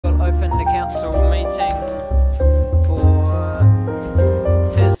Council meeting for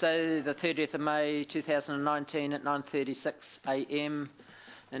Thursday the 30th of May 2019 at 9:36 a.m.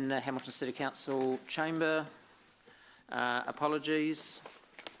 in the Hamilton City Council chamber. Apologies.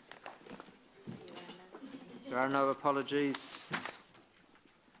 There are no apologies.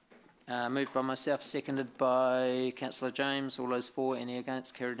 Moved by myself, seconded by Councillor James. All those for, any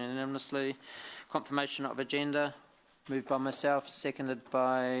against, carried unanimously. Confirmation of agenda. Moved by myself, seconded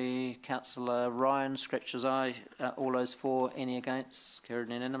by Councillor Ryan. Scratch his eye. All those for, any against,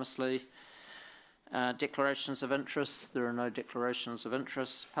 carried unanimously. Declarations of interest. There are no declarations of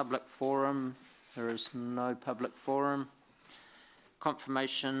interest. Public forum. There is no public forum.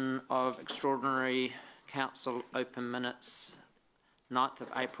 Confirmation of extraordinary council open minutes. 9th of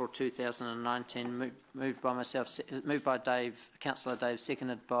April 2019, moved by myself, moved by Dave, Councillor Dave,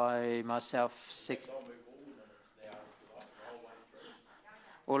 seconded by myself.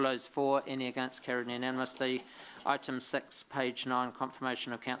 All those for, any against, carried unanimously. Item 6, page 9,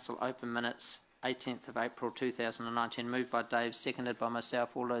 confirmation of council open minutes, 18th of April 2019, moved by Dave, seconded by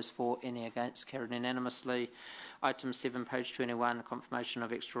myself. All those for, any against, carried unanimously. Item 7, page 21, confirmation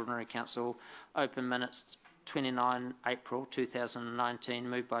of extraordinary council open minutes, 29 April 2019,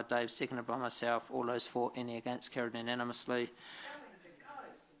 moved by Dave, seconded by myself. All those for, any against, carried unanimously.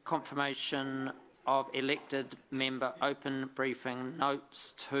 Confirmation of elected member open briefing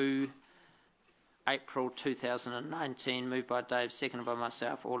notes, 2 April 2019, moved by Dave, seconded by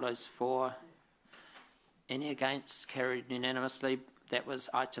myself. All those for, any against, carried unanimously. That was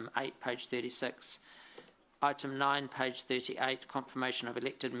item 8, page 36. Item 9, page 38, confirmation of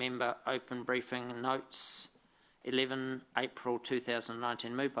elected member open briefing notes, 11 April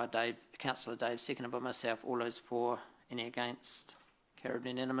 2019, moved by Dave, Councillor Dave, seconded by myself. All those for, any against, carried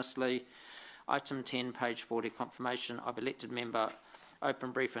unanimously. Item 10, page 40, confirmation of elected member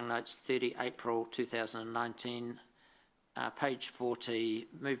open briefing notes, 30 April 2019, page 40,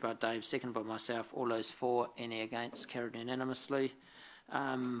 moved by Dave, seconded by myself. All those for, any against, carried unanimously.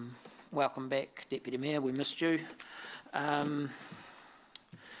 Welcome back, Deputy Mayor, we missed you.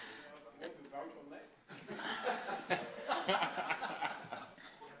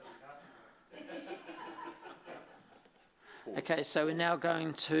 Okay, so we're now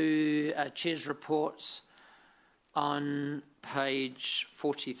going to Chair's reports on page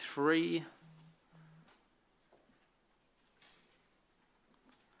 43.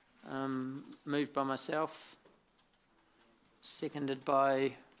 Moved by myself, seconded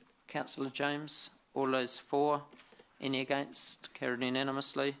by Councillor James. All those for, any against, carried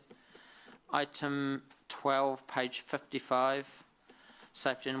unanimously. Item 12, page 55,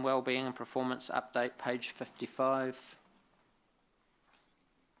 safety and wellbeing and performance update, page 55.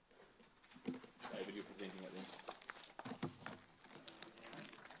 David, you're presenting it then.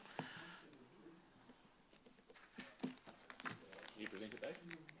 Can you present it,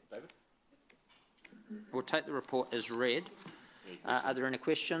 David? We'll take the report as read. Are there any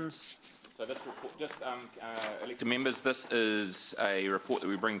questions? So this report, just elected members, this is a report that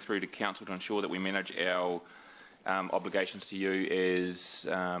we bring through to Council to ensure that we manage our obligations to you as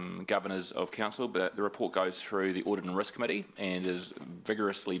governors of Council, but the report goes through the Audit and Risk Committee and is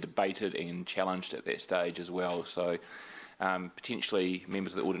vigorously debated and challenged at that stage as well. So potentially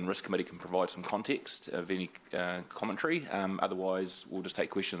members of the Audit and Risk Committee can provide some context of any commentary, otherwise we'll just take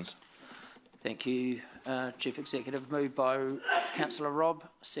questions. Thank you, Chief Executive. Moved by Councillor Robb,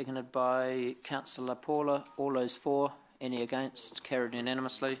 seconded by Councillor Paula. All those for, any against, carried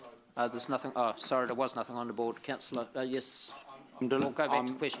unanimously. There's nothing. Oh, sorry, there was nothing on the board. Councillor, yes. We'll go back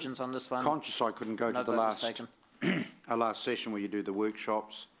to questions on this one. Conscious I couldn't go to the last session where you do the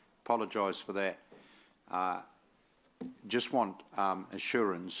workshops. Apologise for that. Just want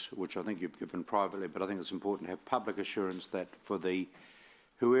assurance, which I think you've given privately, but I think it's important to have public assurance that for the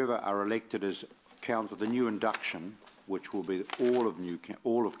whoever are elected as council, the new induction, which will be all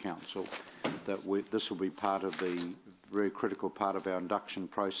of council, that this will be part of the very critical part of our induction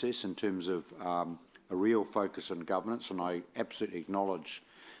process in terms of a real focus on governance, and I absolutely acknowledge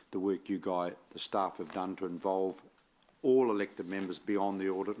the work you guys, the staff, have done to involve all elected members beyond the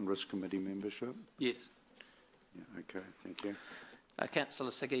Audit and Risk Committee membership. Yes. Yeah, okay, thank you. Councillor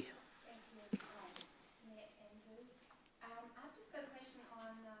Siggy.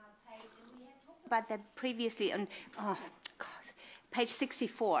 About that previously on page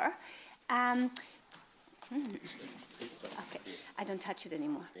 64. Okay, I don't touch it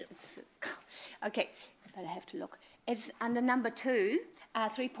anymore. It's, okay, but I have to look. It's under number 2,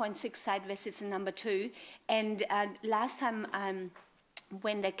 3.6 side visits in number 2. And last time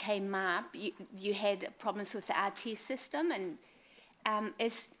when they came up, you had problems with the RT system, and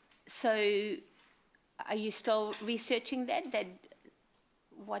So are you still researching that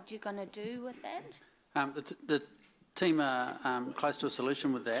what you're going to do with that? The team are close to a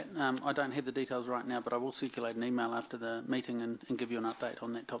solution with that. I don't have the details right now, but I will circulate an email after the meeting and give you an update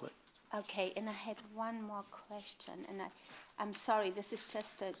on that topic. Okay, and I had one more question, and I'm sorry, this is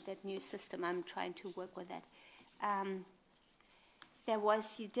just that new system. I'm trying to work with that.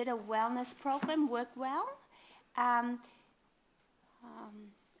 You did a wellness program, Work Well, and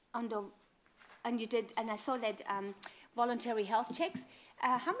you did, and I saw that voluntary health checks.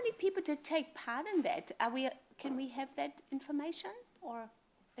 How many people did take part in that? Can we have that information, or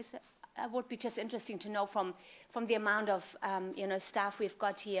is it? It would be just interesting to know from the amount of staff we've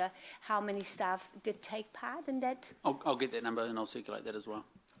got here, how many staff did take part in that? I'll get that number and I'll circulate that as well.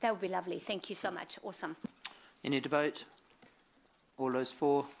 That would be lovely. Thank you so much. Awesome. Any debate? All those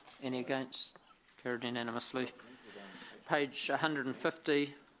for? Any against? Carried unanimously. Page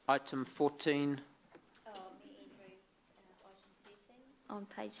 150, item 14. On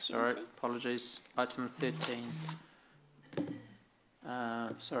page 70. Sorry, apologies. Item 13.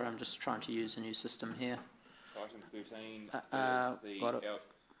 Sorry, I'm just trying to use a new system here. Item 13 item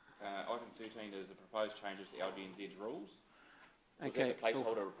 13 is the proposed changes to LGNZ's rules. Was that the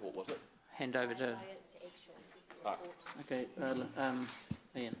placeholder report, was it? Hand over to... Okay,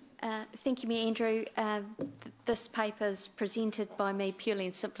 Ian. Thank you, Mayor Andrew. This paper is presented by me purely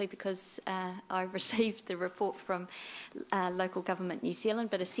and simply because I received the report from Local Government New Zealand,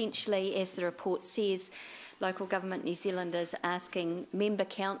 but essentially, as the report says, Local Government New Zealand is asking member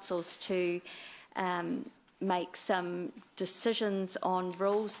councils to make some decisions on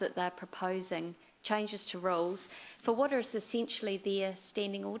rules that they're proposing, changes to rules, for what is essentially their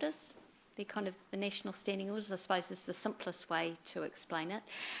standing orders. They're kind of the national standing orders, I suppose, is the simplest way to explain it.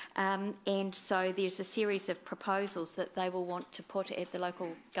 And so there's a series of proposals that they will want to put at the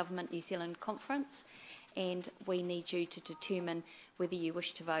Local Government New Zealand conference, and we need you to determine whether you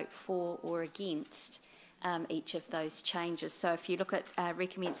wish to vote for or against each of those changes. So if you look at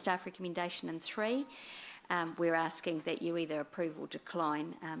staff recommendation in 3, we're asking that you either approve or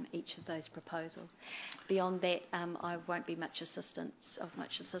decline each of those proposals. Beyond that, I won't be much assistance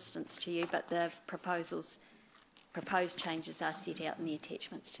to you, but the proposed changes are set out in the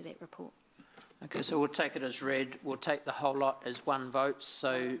attachments to that report. Okay, so we'll take it as read. We'll take the whole lot as one vote.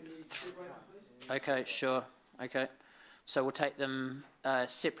 So, okay, sure. Okay, so we'll take them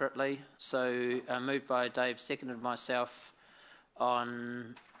separately. So moved by Dave, seconded myself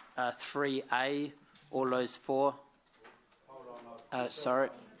on 3A. All those for? Sorry,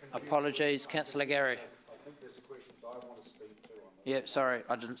 apologies, Councillor Gary. I think there's a question I want to speak to on that. Yeah, sorry,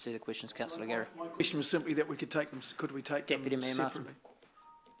 I didn't see the questions, Councillor Gary. My question was simply that we could take them. Could we take Deputy them Mayor separately? Martin.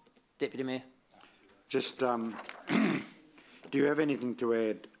 Deputy Mayor. Just, do you have anything to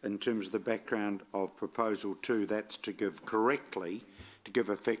add in terms of the background of proposal 2? That's to give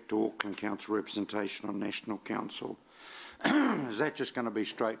effect to Auckland Council representation on National Council. Is that just going to be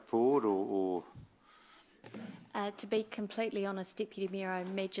straightforward, or? To be completely honest, Deputy Mayor, I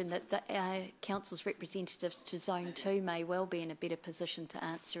imagine that the Council's representatives to Zone 2 may well be in a better position to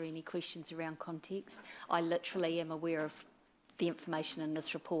answer any questions around context. I literally am aware of the information in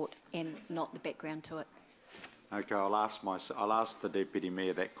this report and not the background to it. Okay, I'll ask the Deputy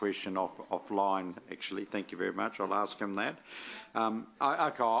Mayor that question offline, actually. Thank you very much. I'll ask him that.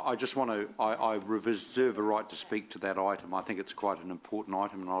 I just want to, I reserve a right to speak to that item. I think it's quite an important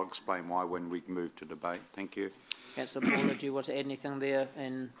item, and I'll explain why when we move to debate. Thank you. Councillor Paula, do you want to add anything there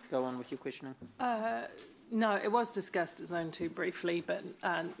and go on with your questioning? No, it was discussed at Zone 2 briefly, but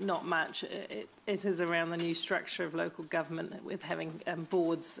not much. It is around the new structure of local government with having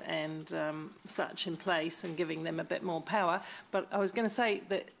boards and such in place and giving them a bit more power. But I was going to say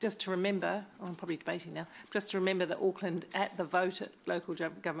that just to remember, I'm probably debating now, just to remember that Auckland at the vote at local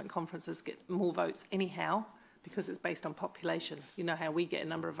government conferences get more votes anyhow because it's based on population. You know how we get a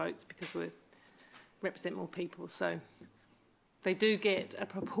number of votes because we represent more people. So they do get a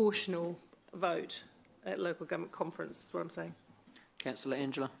proportional vote at local government conference, is what I'm saying. Councillor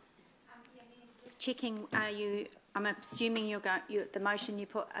Angela. Just checking, I'm assuming the motion you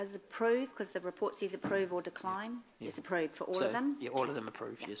put as approved, because the report says approve or decline. Yeah. Is approved for all of them? Yeah, all of them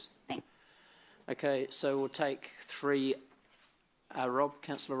approved, yes. Thanks. Okay, so we'll take 3.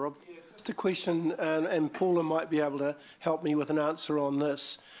 Councillor Rob. Yeah, just a question, and Paula might be able to help me with an answer on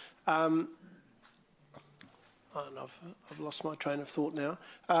this. And I've lost my train of thought now.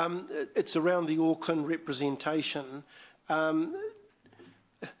 It's around the Auckland representation.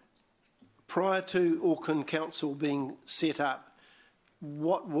 Prior to Auckland Council being set up,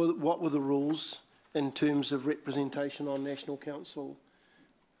 what were the rules in terms of representation on National Council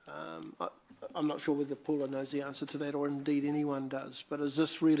I'm not sure whether Paula knows the answer to that or indeed anyone does, but is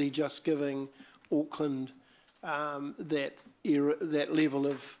this really just giving Auckland that level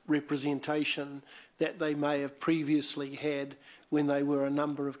of representation that they may have previously had when they were a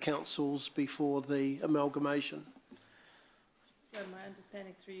number of councils before the amalgamation? So my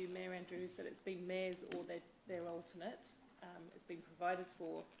understanding through you, Mayor Andrew, is that it's been mayors or their alternate. It's been provided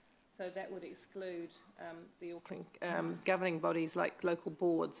for. So that would exclude the Auckland governing bodies like local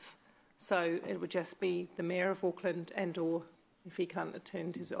boards. So it would just be the Mayor of Auckland and or, if he can't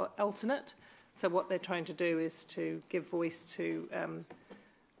attend, his alternate. So what they're trying to do is to give voice to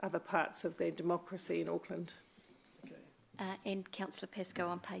other parts of their democracy in Auckland. Okay. And Councillor Pascoe,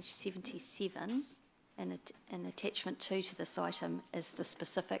 on page 77, an attachment 2 to this item is the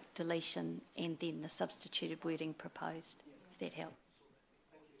specific deletion and then the substituted wording proposed, if that helps.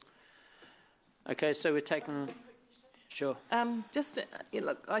 Okay, so we're taking... Sure.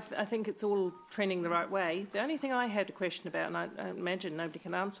 Look, I think it's all trending the right way. The only thing I had a question about, and I imagine nobody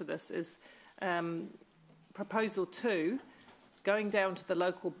can answer this, is proposal 2, going down to the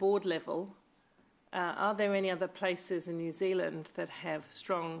local board level. Are there any other places in New Zealand that have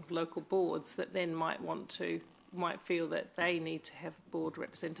strong local boards that then might feel that they need to have board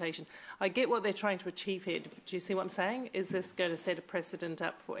representation? I get what they're trying to achieve here. Do you see what I'm saying? Is this going to set a precedent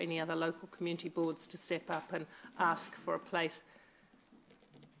up for any other local community boards to step up and ask for a place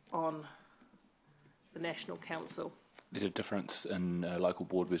on the National Council? There's a difference in a local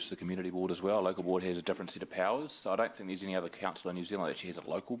board versus a community board as well. A local board has a different set of powers, so I don't think there's any other council in New Zealand that actually has a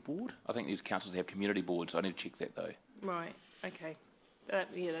local board. I think these councils have community boards. I need to check that though. Right, okay.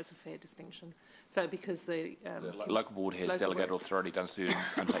 Yeah, that's a fair distinction. So because the local board has delegated authority to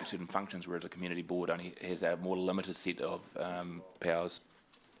undertake certain functions, whereas a community board only has a more limited set of powers.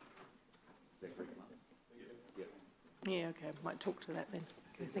 Yeah, okay. Might talk to that then.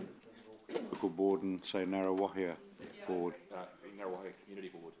 Okay, thank you. Local board and say Ngaruawahia board. Ngaruawahia community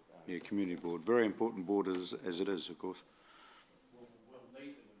board. Yeah, community board. Very important board as it is, of course.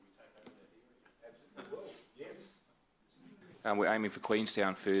 We're aiming for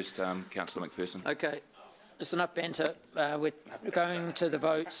Queenstown first, Councillor McPherson. Okay, it's enough banter. We're going to the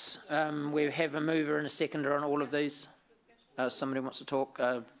votes. We have a mover and a seconder on all of these. Somebody wants to talk.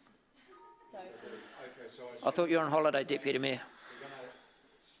 I thought you were on holiday, Deputy Mayor.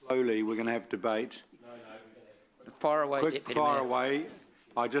 Slowly, we're going to have debate. Fire away, Quick, Deputy fire Mayor. away.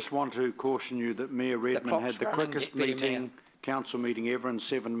 I just want to caution you that Mayor Redmond had the quickest council meeting ever in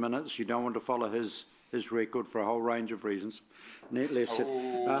 7 minutes. You don't want to follow his record for a whole range of reasons.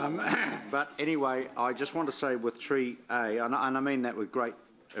 But anyway, I just want to say with 3A, and I mean that with great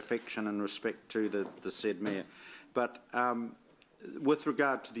affection and respect to the said Mayor, but with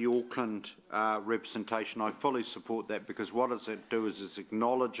regard to the Auckland representation, I fully support that, because what does it do is it's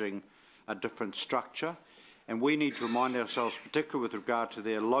acknowledging a different structure, and we need to remind ourselves, particularly with regard to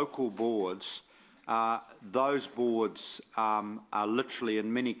their local boards, those boards are literally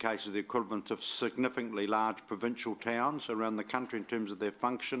in many cases the equivalent of significantly large provincial towns around the country in terms of their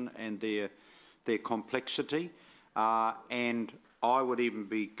function and their complexity, and I would even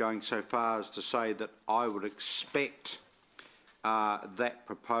be going so far as to say that I would expect that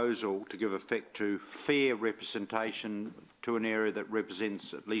proposal to give effect to fair representation to an area that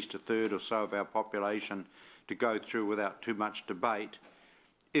represents at least a third or so of our population to go through without too much debate.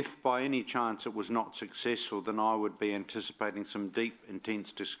 If by any chance it was not successful, then I would be anticipating some deep,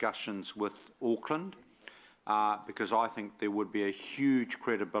 intense discussions with Auckland, because I think there would be a huge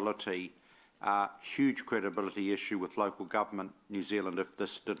credibility issue with local government New Zealand if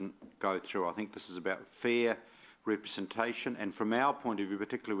this didn't go through. I think this is about fair representation, and from our point of view,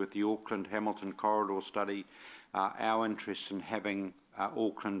 particularly with the Auckland-Hamilton corridor study, our interest in having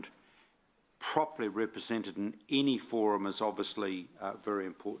Auckland properly represented in any forum is obviously very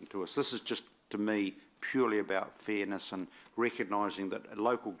important to us. This is just, to me, purely about fairness and recognising that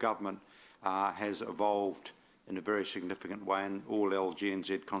local government has evolved in a very significant way, and all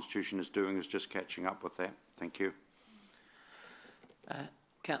LGNZ Constitution is doing is just catching up with that. Thank you.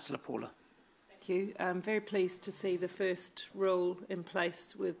 Councillor Paula. Thank you. I'm very pleased to see the first rule in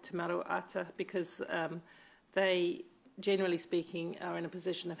place with Te Maro Ata, because they, generally speaking, are in a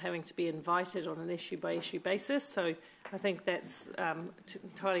position of having to be invited on an issue-by-issue basis. So I think that's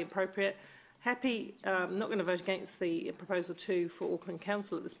entirely appropriate. Happy, not going to vote against the proposal 2 for Auckland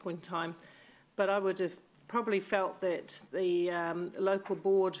Council at this point in time, but I would have probably felt that the local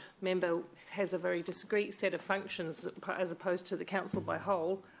board member has a very discrete set of functions as opposed to the council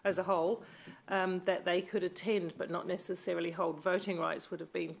as a whole, that they could attend but not necessarily hold voting rights would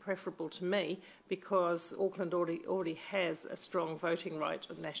have been preferable to me, because Auckland already has a strong voting right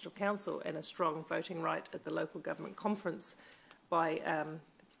of National Council and a strong voting right at the local government conference by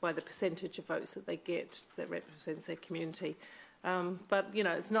the percentage of votes that they get that represents their community. But, you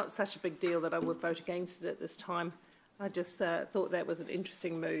know, it's not such a big deal that I would vote against it at this time. I just thought that was an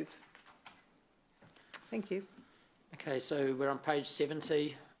interesting move. Thank you. Okay, so we're on page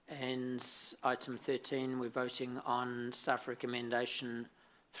 70 and item 13, we're voting on staff recommendation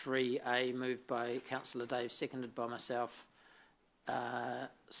 3A, moved by Councillor Dave, seconded by myself.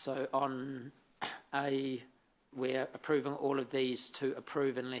 So on A, we're approving all of these to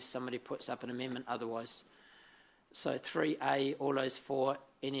approve unless somebody puts up an amendment otherwise. So 3A, all those for,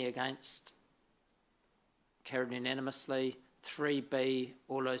 any against, carried unanimously. 3B,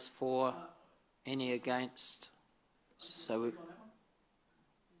 all those for, any against. So,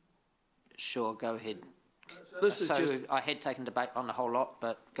 sure, go ahead. This is so just... I had taken debate on the whole lot,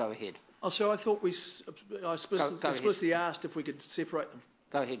 but go ahead. Oh, so I thought I explicitly asked if we could separate them.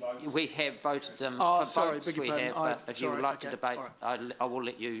 Go ahead. We have voted them for votes, we have, but if you would like to debate, right. I will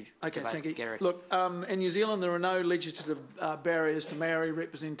let you debate, thank you. Gary. Look, in New Zealand there are no legislative barriers to Maori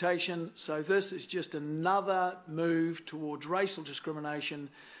representation, so this is just another move towards racial discrimination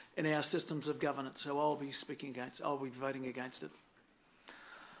in our systems of governance, so I'll be voting against it.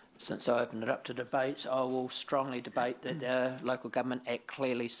 Since I opened it up to debate, I will strongly debate that the Local Government Act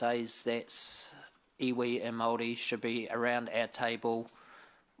clearly says that iwi and Māori should be around our table.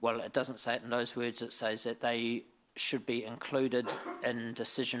 Well, it doesn't say it in those words, it says that they should be included in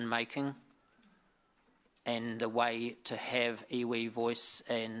decision making, and the way to have iwi voice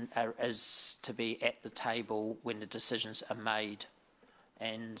is to be at the table when the decisions are made.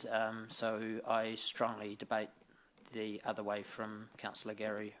 And so I strongly debate the other way from Councillor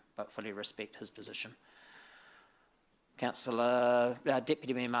Gary, but fully respect his position. Councillor,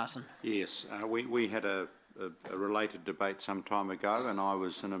 Deputy Mayor Martin. Yes, we had a related debate some time ago, and I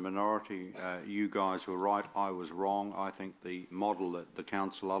was in a minority. You guys were right, I was wrong. I think the model that the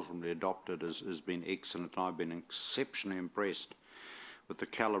council ultimately adopted has been excellent. I've been exceptionally impressed with the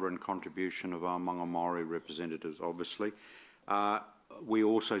calibre and contribution of our Manga Māori representatives, obviously. We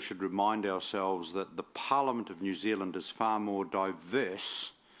also should remind ourselves that the Parliament of New Zealand is far more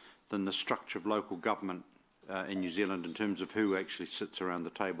diverse than the structure of local government in New Zealand in terms of who actually sits around the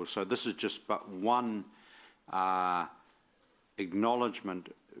table. So this is just but one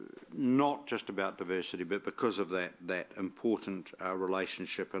acknowledgement, not just about diversity, but because of that important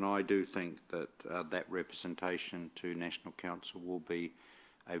relationship. And I do think that that representation to National Council will be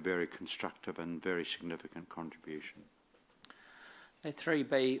a very constructive and very significant contribution.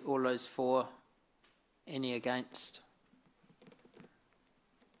 3B, all those for, any against?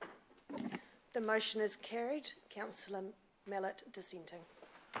 The motion is carried. Councillor Mallett dissenting.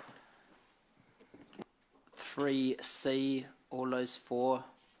 3C, all those for,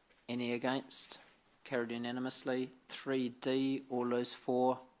 any against? Carried unanimously. 3D, all those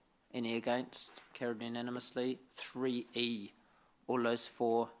for, any against? Carried unanimously. 3E, all those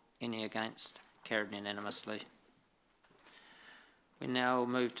for, any against? Carried unanimously. We now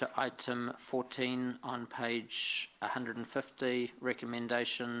move to item 14 on page 150,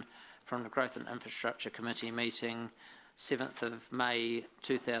 recommendation from the Growth and Infrastructure Committee meeting, 7th of May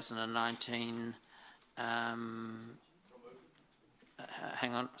 2019. Hang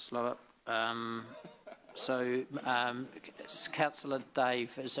on, slow up. Councillor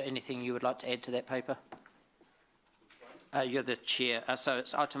Dave, is there anything you would like to add to that paper? You're the chair. So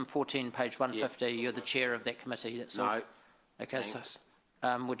it's item 14, page 150. Yeah. You're the chair of that committee. That's all. No. Okay, thanks.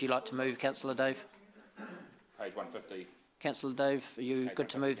 So would you like to move, Councillor Dave? Page 150. Councillor Dave, are you good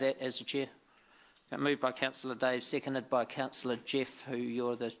to move that as the chair? Moved by Councillor Dave, seconded by Councillor Jeff, who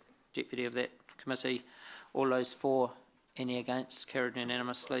you're the deputy of that committee. All those for, any against? Carried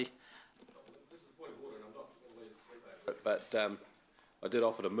unanimously. But I did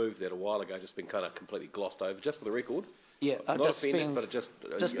offer to move that a while ago, just been kind of completely glossed over, just for the record. Yeah, just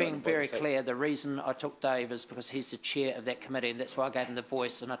being very clear, the reason I took Dave is because he's the chair of that committee, and that's why I gave him the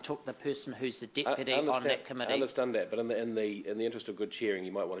voice, and I took the person who's the deputy on that committee. I understand that, but in the interest of good chairing,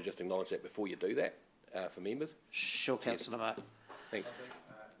 you might want to just acknowledge that before you do that for members. Sure, Councillor Martin. Thanks.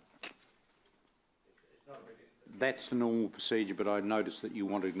 That's the normal procedure, but I noticed that you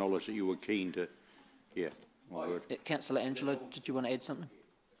want to acknowledge that you were keen to. Yeah. Councillor Angela, did you want to add something?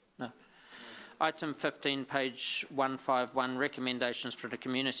 No. Item 15, page 151, recommendations for the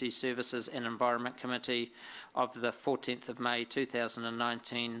Community Services and Environment Committee of the 14th of May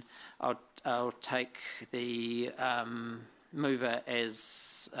 2019. I'll take the mover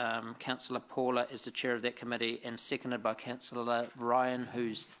as Councillor Paula is the chair of that committee, and seconded by Councillor Ryan,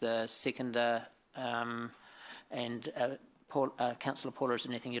 who's the seconder. Councillor Paula, is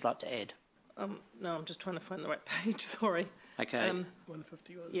there anything you'd like to add? No, I'm just trying to find the right page, sorry. Okay.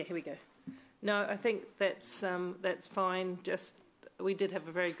 151. Yeah, here we go. No, I think that's fine. Just, we did have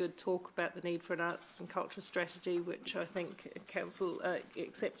a very good talk about the need for an arts and culture strategy, which I think Council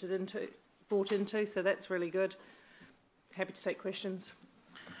bought into, so that's really good. Happy to take questions.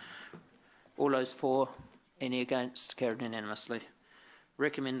 All those for, any against, carried unanimously.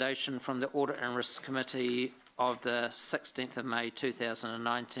 Recommendation from the Audit and Risk Committee of the 16th of May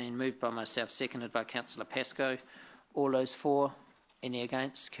 2019, moved by myself, seconded by Councillor Pascoe. All those for, any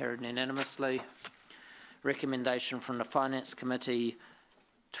against, carried unanimously. Recommendation from the Finance Committee,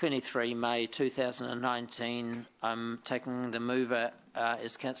 23 May 2019. I'm taking the mover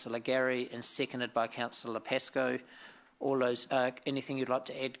as Councillor Gary and seconded by Councillor Pascoe. All those, anything you'd like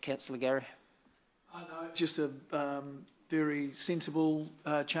to add, Councillor Gary? I know, just a very sensible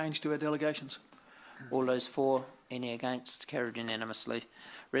change to our delegations. All those for, any against, carried unanimously.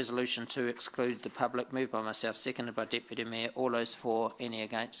 Resolution to exclude the public, moved by myself, seconded by Deputy Mayor. All those for, any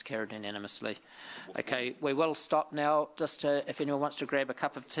against, carried unanimously. Okay, we will stop now, just to, if anyone wants to grab a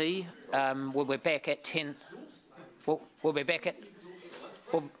cup of tea. We'll be back at 10. We'll be back at.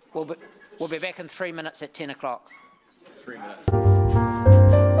 We'll be back in 3 minutes at 10 o'clock. 3 minutes.